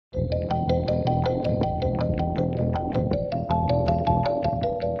Hello,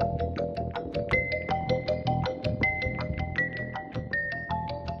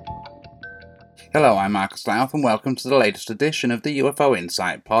 I'm Marcus Louth and welcome to the latest edition of the UFO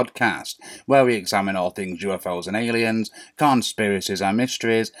Insight podcast, where we examine all things UFOs and aliens, conspiracies and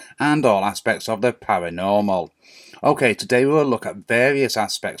mysteries, and all aspects of the paranormal. Okay, today we will look at various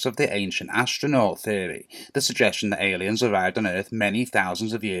aspects of the ancient astronaut theory, the suggestion that aliens arrived on Earth many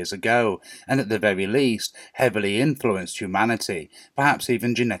thousands of years ago, and at the very least, heavily influenced humanity, perhaps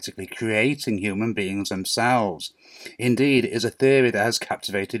even genetically creating human beings themselves. Indeed, it is a theory that has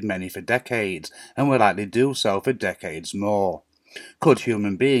captivated many for decades, and will likely do so for decades more. Could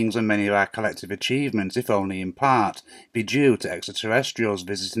human beings and many of our collective achievements, if only in part, be due to extraterrestrials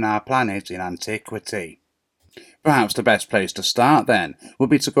visiting our planet in antiquity? Perhaps the best place to start, then, would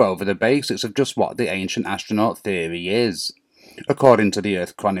be to go over the basics of just what the ancient astronaut theory is. According to the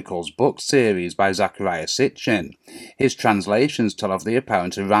Earth Chronicles book series by Zecharia Sitchin, his translations tell of the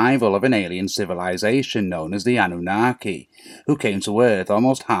apparent arrival of an alien civilization known as the Anunnaki, who came to Earth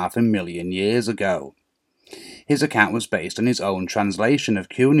almost 500,000 years ago. His account was based on his own translation of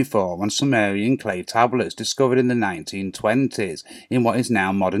cuneiform on Sumerian clay tablets discovered in the 1920s in what is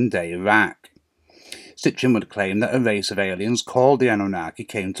now modern-day Iraq. Sitchin would claim that a race of aliens called the Anunnaki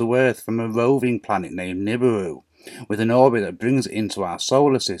came to Earth from a roving planet named Nibiru, with an orbit that brings it into our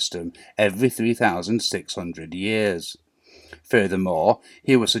solar system every 3,600 years. Furthermore,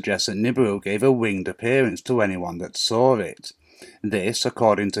 he would suggest that Nibiru gave a winged appearance to anyone that saw it. This,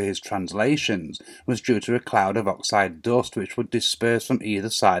 according to his translations, was due to a cloud of oxide dust which would disperse from either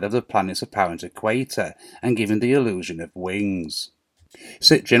side of the planet's apparent equator and giving the illusion of wings.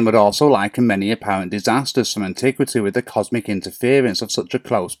 Sitchin would also liken many apparent disasters from antiquity with the cosmic interference of such a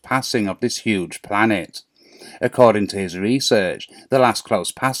close passing of this huge planet. According to his research, the last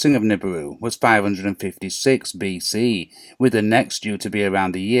close passing of Nibiru was 556 BC, with the next due to be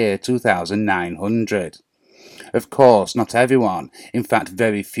around the year 2900. Of course, not everyone, in fact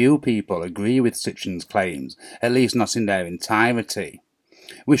very few people, agree with Sitchin's claims, at least not in their entirety.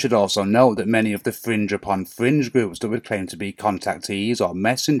 We should also note that many of the fringe upon fringe groups that would claim to be contactees or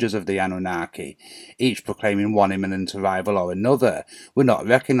messengers of the Anunnaki, each proclaiming one imminent arrival or another, were not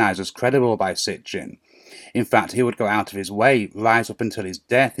recognized as credible by Sitchin. In fact, he would go out of his way, right up until his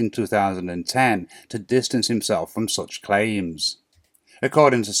death in 2010, to distance himself from such claims.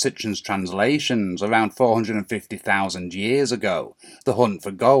 According to Sitchin's translations, around 450,000 years ago, the hunt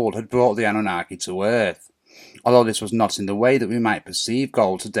for gold had brought the Anunnaki to Earth, although this was not in the way that we might perceive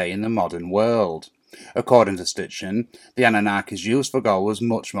gold today in the modern world. According to Sitchin, the Anunnaki's use for gold was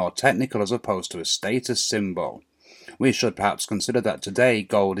much more technical as opposed to a status symbol. We should perhaps consider that today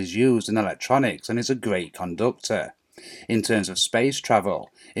gold is used in electronics and is a great conductor. In terms of space travel,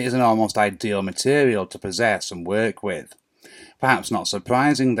 it is an almost ideal material to possess and work with. Perhaps not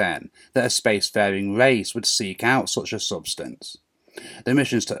surprising, then, that a spacefaring race would seek out such a substance. The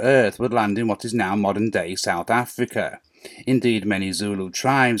missions to Earth would land in what is now modern-day South Africa. Indeed, many Zulu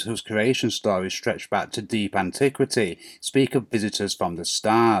tribes whose creation stories stretch back to deep antiquity speak of visitors from the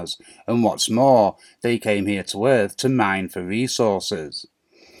stars, and what's more, they came here to Earth to mine for resources.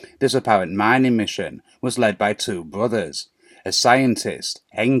 This apparent mining mission was led by two brothers, a scientist,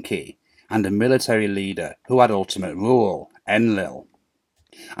 Enki, and a military leader who had ultimate rule, Enlil.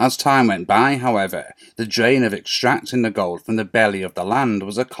 As time went by, however, the drain of extracting the gold from the belly of the land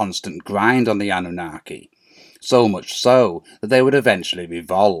was a constant grind on the Anunnaki, so much so that they would eventually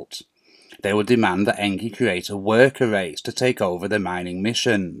revolt. They would demand that Enki create a worker race to take over the mining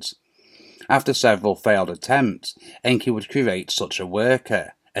missions. After several failed attempts, Enki would create such a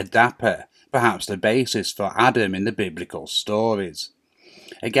worker, a Dapper, perhaps the basis for Adam in the biblical stories.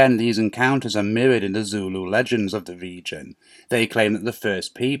 Again, these encounters are mirrored in the Zulu legends of the region. They claim that the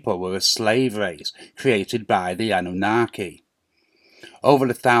first people were a slave race created by the Anunnaki. Over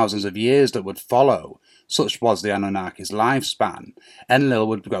the thousands of years that would follow, such was the Anunnaki's lifespan, Enlil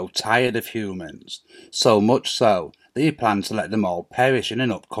would grow tired of humans, so much so that he planned to let them all perish in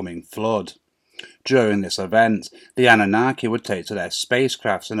an upcoming flood. During this event, the Anunnaki would take to their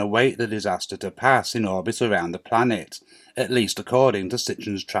spacecrafts and await the disaster to pass in orbit around the planet, at least according to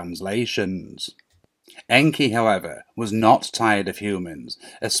Sitchin's translations. Enki, however, was not tired of humans,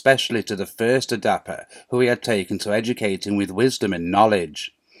 especially to the first Adapa, who he had taken to educate him with wisdom and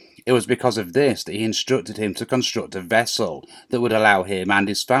knowledge. It was because of this that he instructed him to construct a vessel that would allow him and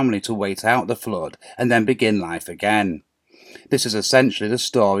his family to wait out the flood and then begin life again. This is essentially the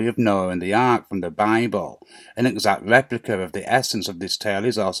story of Noah and the Ark from the Bible. An exact replica of the essence of this tale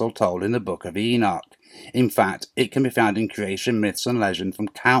is also told in the Book of Enoch, In fact, it can be found in creation myths and legends from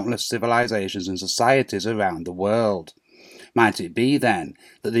countless civilizations and societies around the world. Might it be, then,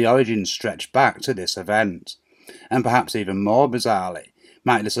 that the origins stretch back to this event? And perhaps even more bizarrely,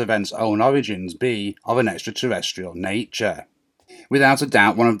 might this event's own origins be of an extraterrestrial nature? Without a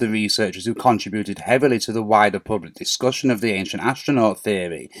doubt, one of the researchers who contributed heavily to the wider public discussion of the ancient astronaut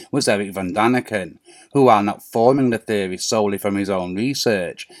theory was Eric von Daniken, who, while not forming the theory solely from his own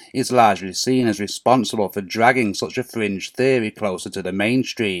research, is largely seen as responsible for dragging such a fringe theory closer to the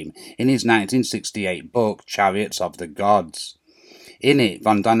mainstream in his 1968 book Chariots of the Gods. In it,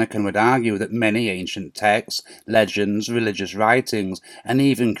 von Daniken would argue that many ancient texts, legends, religious writings, and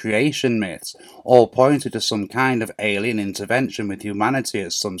even creation myths all pointed to some kind of alien intervention with humanity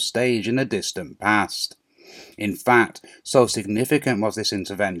at some stage in the distant past. In fact, so significant was this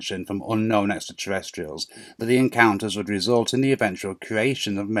intervention from unknown extraterrestrials that the encounters would result in the eventual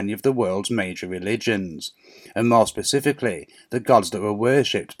creation of many of the world's major religions, and more specifically, the gods that were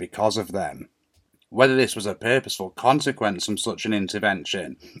worshipped because of them. Whether this was a purposeful consequence from such an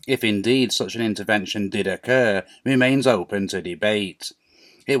intervention, if indeed such an intervention did occur, remains open to debate.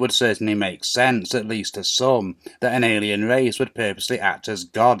 It would certainly make sense, at least to some, that an alien race would purposely act as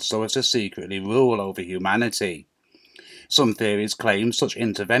gods so as to secretly rule over humanity. Some theories claim such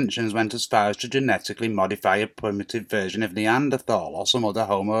interventions went as far as to genetically modify a primitive version of Neanderthal or some other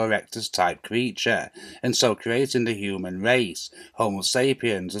Homo erectus type creature, and so creating the human race, Homo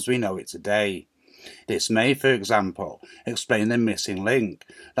sapiens as we know it today. This may, for example, explain the missing link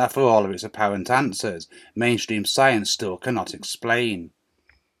that, for all of its apparent answers, mainstream science still cannot explain.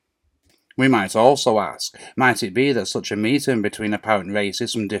 We might also ask, might it be that such a meeting between apparent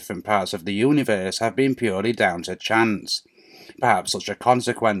races from different parts of the universe have been purely down to chance? Perhaps such a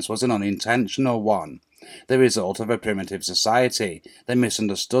consequence was an unintentional one, the result of a primitive society that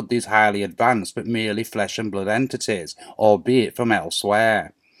misunderstood these highly advanced but merely flesh and blood entities, albeit from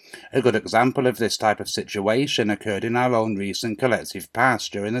elsewhere. A good example of this type of situation occurred in our own recent collective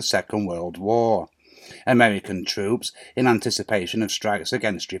past during the Second World War. American troops, in anticipation of strikes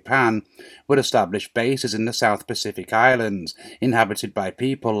against Japan, would establish bases in the South Pacific Islands, inhabited by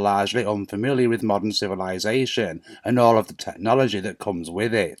people largely unfamiliar with modern civilization and all of the technology that comes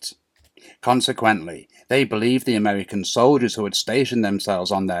with it. Consequently, they believed the American soldiers who had stationed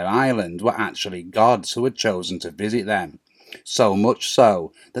themselves on their island were actually gods who had chosen to visit them. So much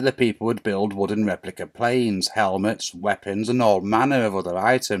so that the people would build wooden replica planes, helmets, weapons, and all manner of other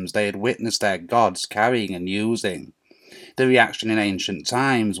items they had witnessed their gods carrying and using. The reaction in ancient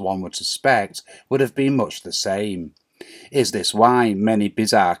times, one would suspect, would have been much the same. Is this why many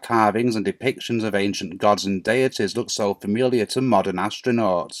bizarre carvings and depictions of ancient gods and deities look so familiar to modern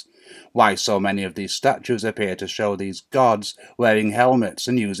astronauts? Why so many of these statues appear to show these gods wearing helmets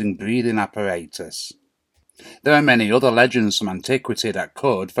and using breathing apparatus? There are many other legends from antiquity that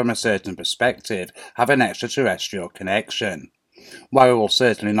could, from a certain perspective, have an extraterrestrial connection. While we will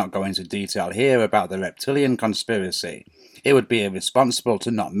certainly not go into detail here about the reptilian conspiracy, it would be irresponsible to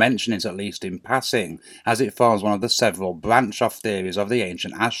not mention it at least in passing, as it forms one of the several branch-off theories of the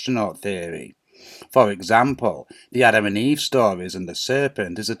ancient astronaut theory. For example, the Adam and Eve stories and the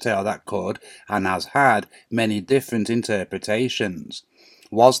serpent is a tale that could, and has had, many different interpretations.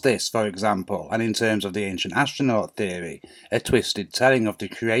 Was this, for example, and in terms of the ancient astronaut theory, a twisted telling of the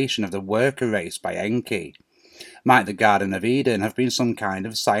creation of the worker race by Enki? Might the Garden of Eden have been some kind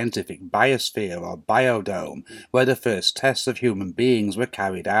of scientific biosphere or biodome where the first tests of human beings were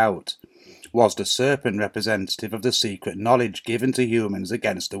carried out? Was the serpent representative of the secret knowledge given to humans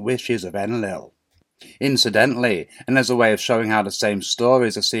against the wishes of Enlil? Incidentally, and as a way of showing how the same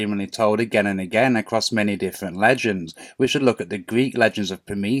stories are seemingly told again and again across many different legends, we should look at the Greek legends of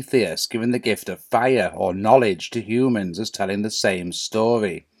Prometheus giving the gift of fire or knowledge to humans as telling the same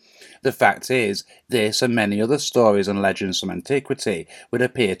story. The fact is, this and many other stories and legends from antiquity would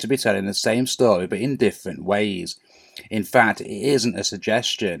appear to be telling the same story but in different ways. In fact, it isn't a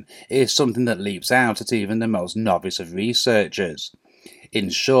suggestion, it is something that leaps out at even the most novice of researchers. In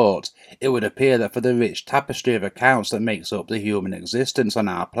short, it would appear that for the rich tapestry of accounts that makes up the human existence on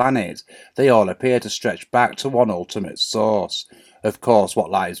our planet, they all appear to stretch back to one ultimate source. Of course, what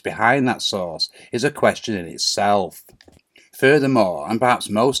lies behind that source is a question in itself. Furthermore, and perhaps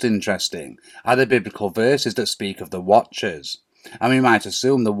most interesting, are the biblical verses that speak of the Watchers. And we might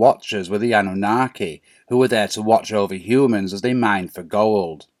assume the Watchers were the Anunnaki, who were there to watch over humans as they mined for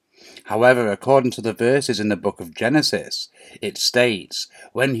gold. However, according to the verses in the book of Genesis, it states,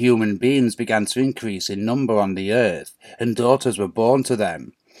 when human beings began to increase in number on the earth, and daughters were born to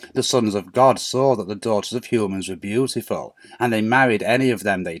them, the sons of God saw that the daughters of humans were beautiful, and they married any of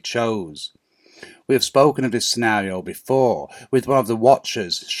them they chose. We have spoken of this scenario before, with one of the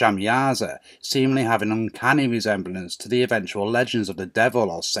Watchers, Shamyaza, seemingly having an uncanny resemblance to the eventual legends of the devil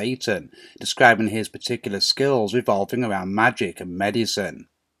or Satan, describing his particular skills revolving around magic and medicine.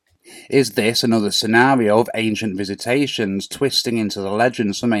 Is this another scenario of ancient visitations twisting into the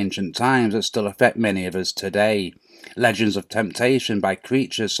legends from ancient times that still affect many of us today? Legends of temptation by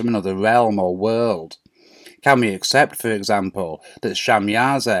creatures from another realm or world? Can we accept, for example, that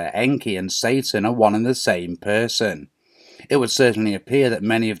Shamyaza, Enki, and Satan are one and the same person? It would certainly appear that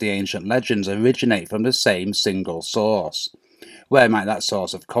many of the ancient legends originate from the same single source. Where might that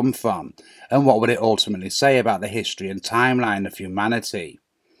source have come from? And what would it ultimately say about the history and timeline of humanity?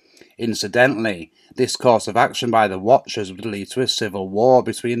 Incidentally, this course of action by the Watchers would lead to a civil war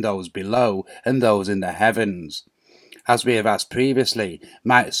between those below and those in the heavens. As we have asked previously,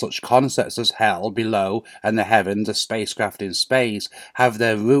 might such concepts as hell below and the heavens, a spacecraft in space, have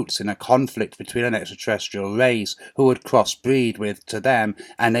their roots in a conflict between an extraterrestrial race who would crossbreed with, to them,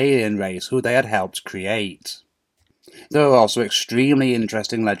 an alien race who they had helped create? There are also extremely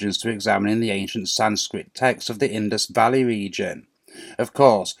interesting legends to examine in the ancient Sanskrit texts of the Indus Valley region. Of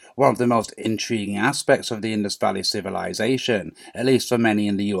course, one of the most intriguing aspects of the Indus Valley civilization, at least for many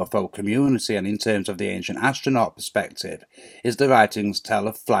in the UFO community and in terms of the ancient astronaut perspective, is the writings tell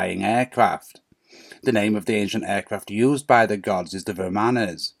of flying aircraft. The name of the ancient aircraft used by the gods is the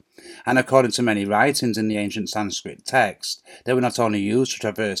Vimanas, and according to many writings in the ancient Sanskrit text, they were not only used to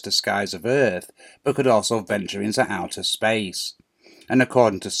traverse the skies of Earth, but could also venture into outer space. And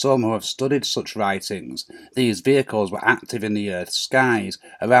according to some who have studied such writings, these vehicles were active in the Earth's skies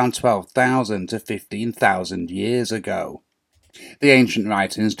around 12,000 to 15,000 years ago. The ancient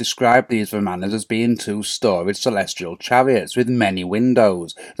writings describe these Vimanas as being two-storied celestial chariots with many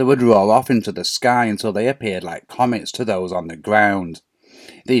windows that would roar off into the sky until they appeared like comets to those on the ground.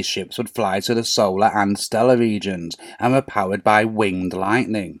 These ships would fly to the solar and stellar regions and were powered by winged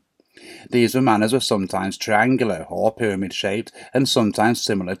lightning. These Vimanas were sometimes triangular or pyramid-shaped and sometimes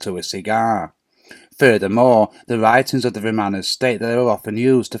similar to a cigar. Furthermore, the writings of the Vimanas state that they were often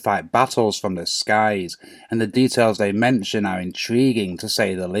used to fight battles from the skies, and the details they mention are intriguing to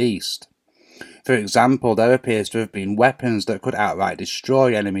say the least. For example, there appears to have been weapons that could outright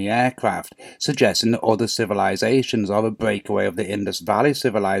destroy enemy aircraft, suggesting that other civilizations or a breakaway of the Indus Valley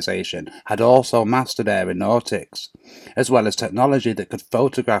civilization had also mastered aeronautics, as well as technology that could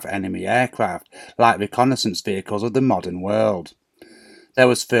photograph enemy aircraft, like reconnaissance vehicles of the modern world. There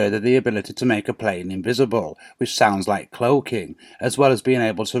was further the ability to make a plane invisible, which sounds like cloaking, as well as being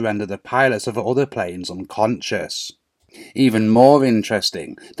able to render the pilots of other planes unconscious. Even more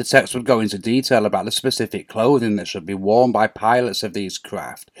interesting, the text would go into detail about the specific clothing that should be worn by pilots of these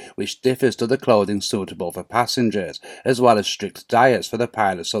craft, which differs to the clothing suitable for passengers, as well as strict diets for the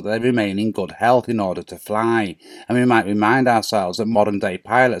pilots so that they remain in good health in order to fly, and we might remind ourselves that modern-day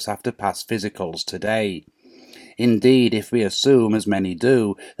pilots have to pass physicals today. Indeed, if we assume, as many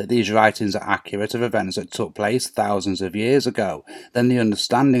do, that these writings are accurate of events that took place thousands of years ago, then the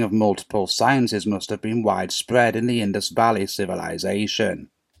understanding of multiple sciences must have been widespread in the Indus Valley civilization.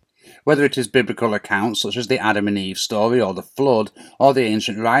 Whether it is biblical accounts such as the Adam and Eve story or the Flood, or the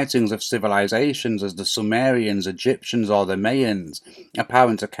ancient writings of civilizations as the Sumerians, Egyptians, or the Mayans,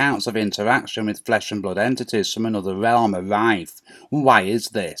 apparent accounts of interaction with flesh and blood entities from another realm are rife. Why is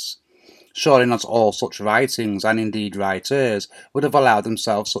this? Surely not all such writings, and indeed writers, would have allowed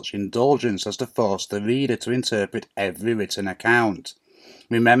themselves such indulgence as to force the reader to interpret every written account.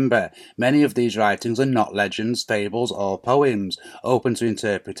 Remember, many of these writings are not legends, fables, or poems, open to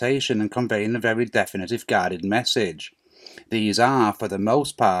interpretation and conveying a very definite if guarded message. These are, for the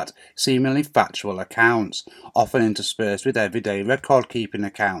most part, seemingly factual accounts, often interspersed with everyday record-keeping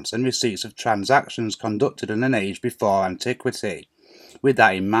accounts and receipts of transactions conducted in an age before antiquity. With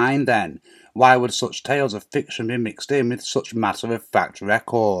that in mind, then, why would such tales of fiction be mixed in with such matter-of-fact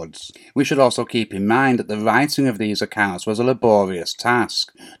records? We should also keep in mind that the writing of these accounts was a laborious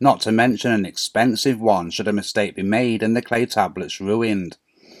task, not to mention an expensive one should a mistake be made and the clay tablets ruined.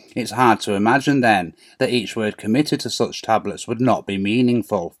 It's hard to imagine, then, that each word committed to such tablets would not be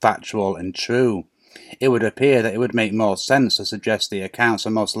meaningful, factual, and true. It would appear that it would make more sense to suggest the accounts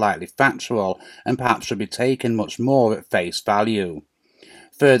are most likely factual and perhaps should be taken much more at face value.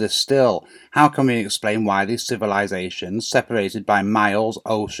 Further still, how can we explain why these civilizations, separated by miles,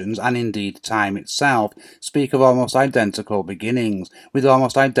 oceans, and indeed time itself, speak of almost identical beginnings, with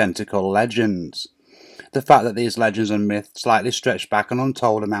almost identical legends? The fact that these legends and myths slightly stretch back an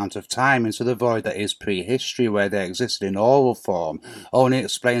untold amount of time into the void that is prehistory where they existed in oral form only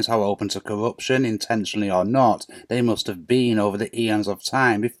explains how open to corruption, intentionally or not, they must have been over the eons of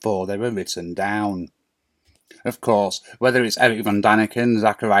time before they were written down. Of course, whether it's Eric von Daniken,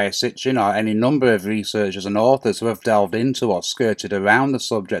 Zachariah Sitchin, or any number of researchers and authors who have delved into or skirted around the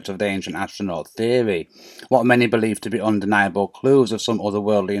subject of the ancient astronaut theory, what many believe to be undeniable clues of some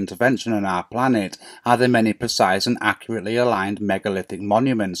otherworldly intervention on our planet are the many precise and accurately aligned megalithic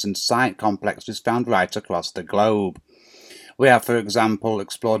monuments and site complexes found right across the globe. We have, for example,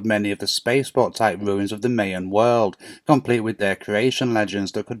 explored many of the spaceport-type ruins of the Mayan world, complete with their creation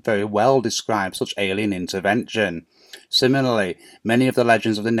legends that could very well describe such alien intervention. Similarly, many of the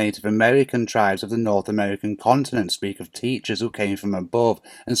legends of the Native American tribes of the North American continent speak of teachers who came from above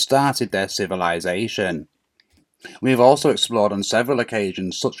and started their civilization. We have also explored on several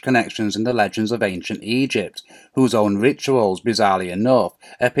occasions such connections in the legends of ancient Egypt, whose own rituals, bizarrely enough,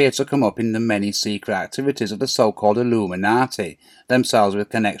 appear to come up in the many secret activities of the so-called Illuminati, themselves with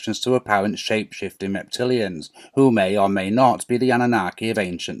connections to apparent shape-shifting reptilians, who may or may not be the Anunnaki of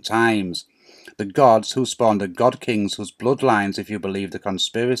ancient times. The gods who spawned the god-kings whose bloodlines, if you believe the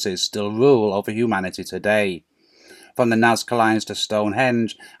conspiracies, still rule over humanity today. From the Nazca Lines to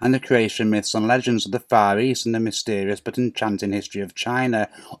Stonehenge, and the creation myths and legends of the Far East and the mysterious but enchanting history of China,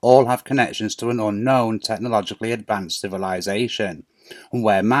 all have connections to an unknown, technologically advanced civilization. And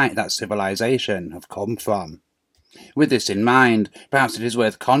where might that civilization have come from? With this in mind, perhaps it is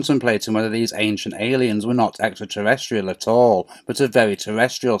worth contemplating whether these ancient aliens were not extraterrestrial at all, but a very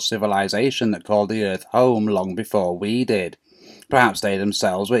terrestrial civilization that called the Earth home long before we did. Perhaps they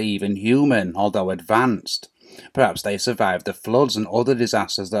themselves were even human, although advanced. Perhaps they survived the floods and other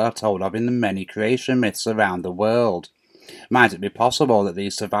disasters that are told of in the many creation myths around the world. Might it be possible that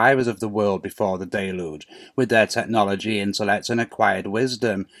these survivors of the world before the deluge, with their technology, intellect, and acquired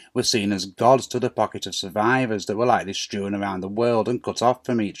wisdom, were seen as gods to the pocket of survivors that were likely strewn around the world and cut off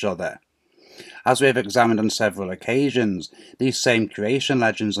from each other? As we have examined on several occasions, these same creation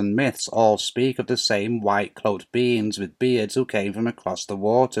legends and myths all speak of the same white-cloaked beings with beards who came from across the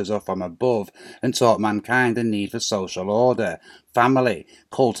waters or from above and taught mankind the need for social order, family,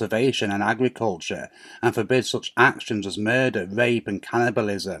 cultivation and agriculture, and forbid such actions as murder, rape and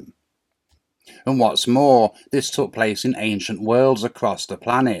cannibalism. And what's more, this took place in ancient worlds across the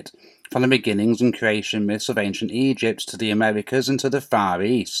planet, from the beginnings and creation myths of ancient Egypt to the Americas and to the Far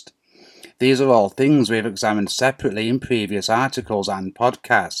East. These are all things we have examined separately in previous articles and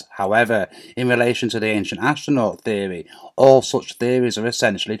podcasts. However, in relation to the ancient astronaut theory, all such theories are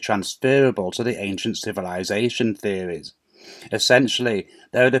essentially transferable to the ancient civilization theories. Essentially,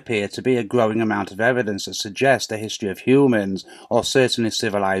 there would appear to be a growing amount of evidence that suggests the history of humans, or certainly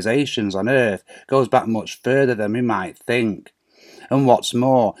civilizations on Earth, goes back much further than we might think. And what's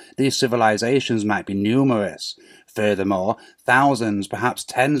more, these civilizations might be numerous. Furthermore, thousands, perhaps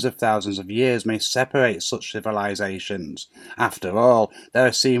tens of thousands of years may separate such civilizations. After all, there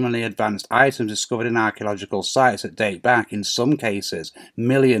are seemingly advanced items discovered in archaeological sites that date back, in some cases,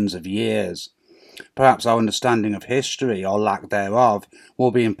 millions of years. Perhaps our understanding of history, or lack thereof,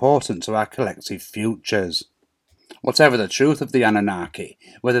 will be important to our collective futures. Whatever the truth of the Anunnaki,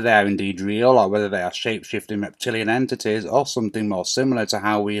 whether they are indeed real or whether they are shape-shifting reptilian entities or something more similar to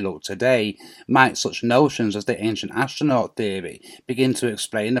how we look today, might such notions as the ancient astronaut theory begin to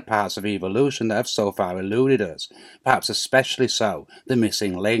explain the parts of evolution that have so far eluded us, perhaps especially so the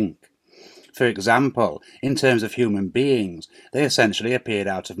missing link. For example, in terms of human beings, they essentially appeared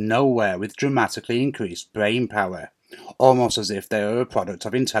out of nowhere with dramatically increased brain power, almost as if they were a product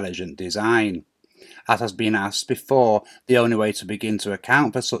of intelligent design. As has been asked before, the only way to begin to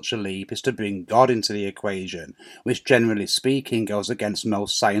account for such a leap is to bring God into the equation, which generally speaking goes against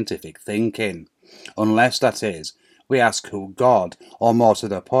most scientific thinking. Unless, that is, we ask who God, or more to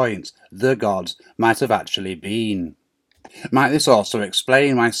the point, the gods, might have actually been. Might this also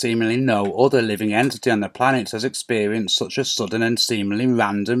explain why seemingly no other living entity on the planet has experienced such a sudden and seemingly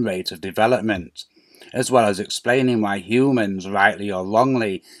random rate of development? As well as explaining why humans, rightly or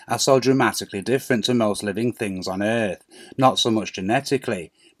wrongly, are so dramatically different to most living things on Earth, not so much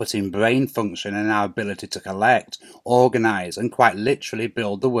genetically, but in brain function and our ability to collect, organise, and quite literally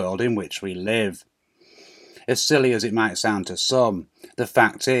build the world in which we live. As silly as it might sound to some, the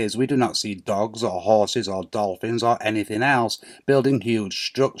fact is we do not see dogs or horses or dolphins or anything else building huge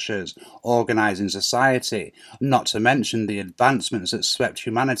structures, organising society, not to mention the advancements that swept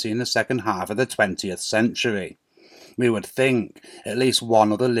humanity in the second half of the 20th century. We would think at least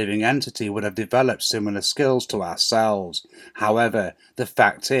one other living entity would have developed similar skills to ourselves. However, the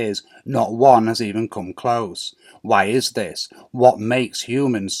fact is, not one has even come close. Why is this? What makes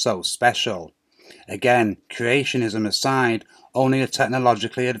humans so special? Again, creationism aside, only a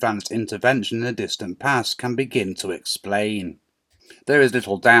technologically advanced intervention in the distant past can begin to explain. There is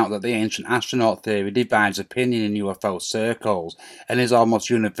little doubt that the ancient astronaut theory divides opinion in UFO circles and is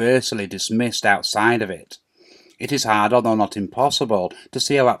almost universally dismissed outside of it. It is hard, although not impossible, to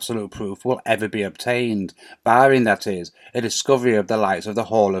see how absolute proof will ever be obtained, barring, that is, a discovery of the likes of the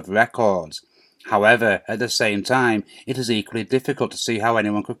Hall of Records. However, at the same time, it is equally difficult to see how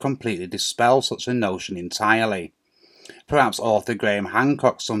anyone could completely dispel such a notion entirely. Perhaps author Graham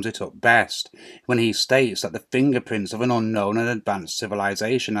Hancock sums it up best when he states that the fingerprints of an unknown and advanced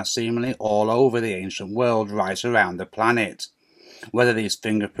civilization are seemingly all over the ancient world right around the planet. Whether these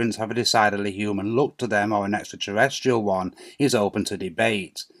fingerprints have a decidedly human look to them or an extraterrestrial one is open to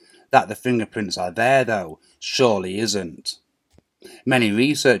debate. That the fingerprints are there, though, surely isn't. Many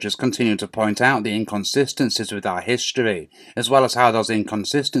researchers continue to point out the inconsistencies with our history, as well as how those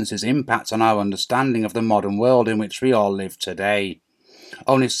inconsistencies impact on our understanding of the modern world in which we all live today.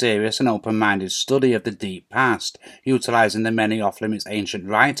 Only serious and open-minded study of the deep past, utilizing the many off-limits ancient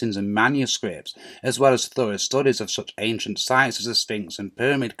writings and manuscripts, as well as thorough studies of such ancient sites as the Sphinx and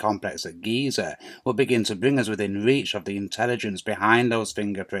Pyramid complex at Giza, will begin to bring us within reach of the intelligence behind those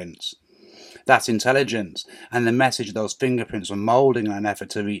fingerprints. That intelligence, and the message those fingerprints were moulding in an effort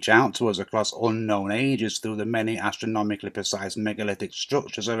to reach out to us across unknown ages through the many astronomically precise megalithic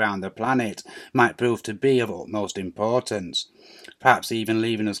structures around the planet, might prove to be of utmost importance, perhaps even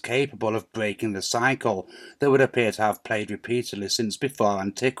leaving us capable of breaking the cycle that would appear to have played repeatedly since before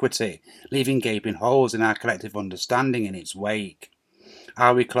antiquity, leaving gaping holes in our collective understanding in its wake.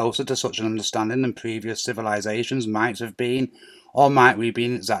 Are we closer to such an understanding than previous civilizations might have been, or might we be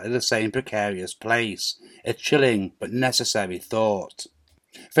in exactly the same precarious place? A chilling but necessary thought.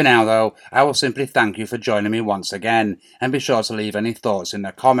 For now, though, I will simply thank you for joining me once again, and be sure to leave any thoughts in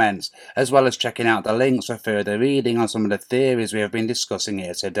the comments, as well as checking out the links for further reading on some of the theories we have been discussing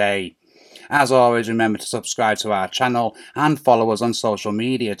here today. As always, remember to subscribe to our channel and follow us on social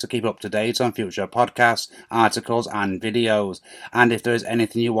media to keep up to date on future podcasts, articles and videos. And if there is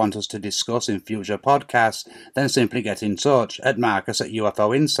anything you want us to discuss in future podcasts, then simply get in touch at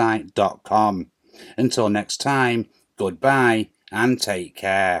marcus@ufoinsight.com. Until next time, goodbye and take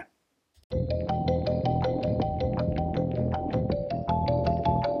care.